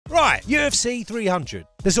Right, UFC 300.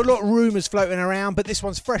 There's a lot of rumours floating around, but this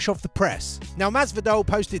one's fresh off the press. Now, Masvidal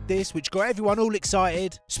posted this, which got everyone all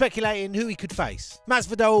excited, speculating who he could face.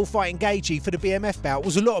 Masvidal fighting Gaethje for the BMF bout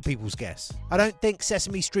was a lot of people's guess. I don't think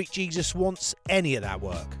Sesame Street Jesus wants any of that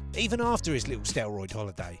work, even after his little steroid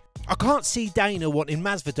holiday. I can't see Dana wanting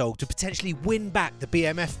Masvidal to potentially win back the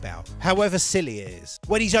BMF bout, however silly it is,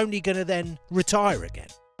 when he's only going to then retire again.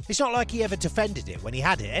 It's not like he ever defended it when he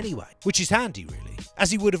had it anyway, which is handy really, as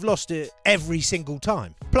he would have lost it every single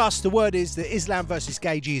time. Plus, the word is that Islam versus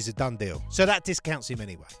Gaethje is a done deal, so that discounts him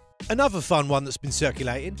anyway. Another fun one that's been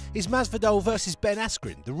circulating is Masvidal versus Ben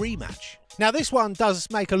Askren, the rematch. Now this one does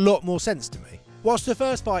make a lot more sense to me. Whilst the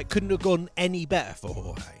first fight couldn't have gone any better for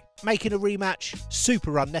Jorge, making a rematch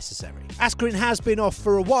super unnecessary. Askren has been off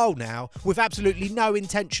for a while now with absolutely no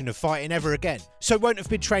intention of fighting ever again, so won't have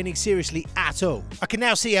been training seriously at all. I can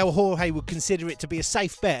now see how Jorge would consider it to be a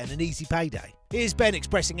safe bet and an easy payday. Here's Ben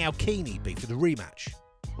expressing how keen he'd be for the rematch.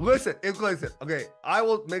 Listen, okay, I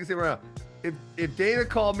will make it say right now. If Dana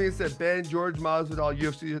called me and said, Ben, JorgevMasvidal,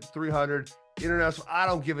 UFC300, international, I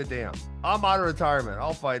don't give a damn. I'm out of retirement.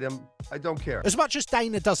 I'll fight him. I don't care. As much as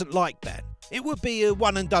Dana doesn't like Ben, it would be a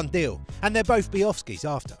one and done deal, and they'll both be off-skis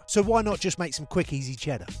after. So why not just make some quick, easy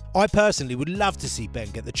cheddar? I personally would love to see Ben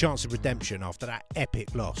get the chance of redemption after that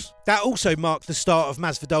epic loss. That also marked the start of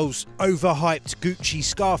Masvidal's overhyped Gucci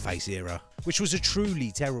Scarface era, which was a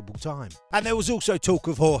truly terrible time. And there was also talk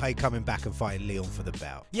of Jorge coming back and fighting Leon for the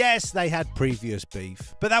bout. Yes, they had previous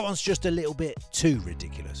beef, but that one's just a little bit too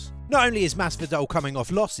ridiculous. Not only is Masvidal coming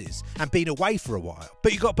off losses and been away for a while,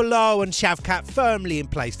 but you've got Bilal and Shavkat firmly in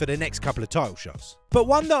place for the next couple of title shots. But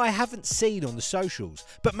one that I haven't seen on the socials,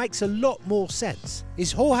 but makes a lot more sense,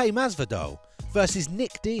 is Jorge Masvidal versus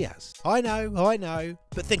Nick Diaz. I know,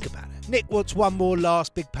 but think about it. Nick wants one more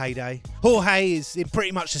last big payday. Jorge is in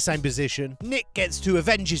pretty much the same position. Nick gets to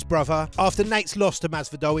avenge his brother after Nate's loss to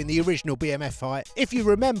Masvidal in the original BMF fight. If you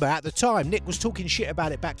remember, at the time, Nick was talking shit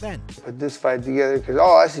about it back then. Put this fight together because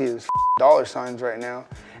all I see is dollar signs right now.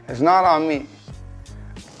 It's not on me.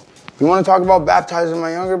 You want to talk about baptizing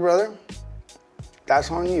my younger brother? That's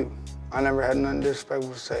on you. I never had nothing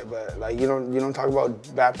disrespectful to say, but like you don't talk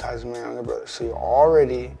about baptizing my younger brother. So you're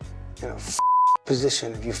already in a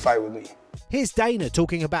position if you fight with me. Here's Dana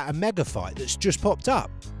talking about a mega fight that's just popped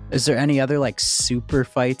up. Is there any other like super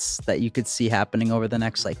fights that you could see happening over the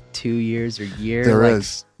next like 2 years or year? There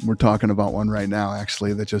is. We're talking about one right now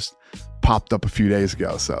actually that just popped up a few days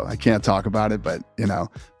ago. So I can't talk about it, but you know,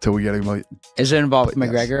 till we get a. Is it involved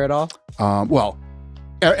McGregor at all? Well,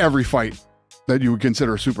 every fight that you would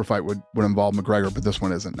consider a super fight would involve McGregor, but this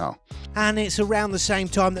one isn't, no. And it's around the same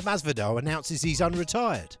time that Masvidal announces he's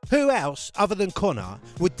unretired. Who else, other than Conor,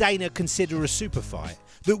 would Dana consider a super fight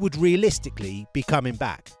that would realistically be coming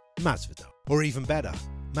back? Masvidal. Or even better,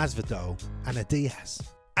 Masvidal and a Diaz.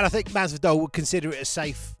 And I think Masvidal would consider it a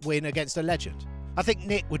safe win against a legend. I think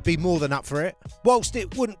Nick would be more than up for it. Whilst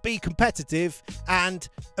it wouldn't be competitive and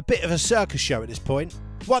a bit of a circus show at this point,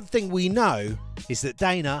 one thing we know is that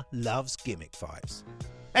Dana loves gimmick fights.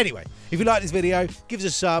 Anyway, if you like this video, give us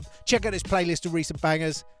a sub, check out this playlist of recent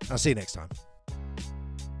bangers, and I'll see you next time.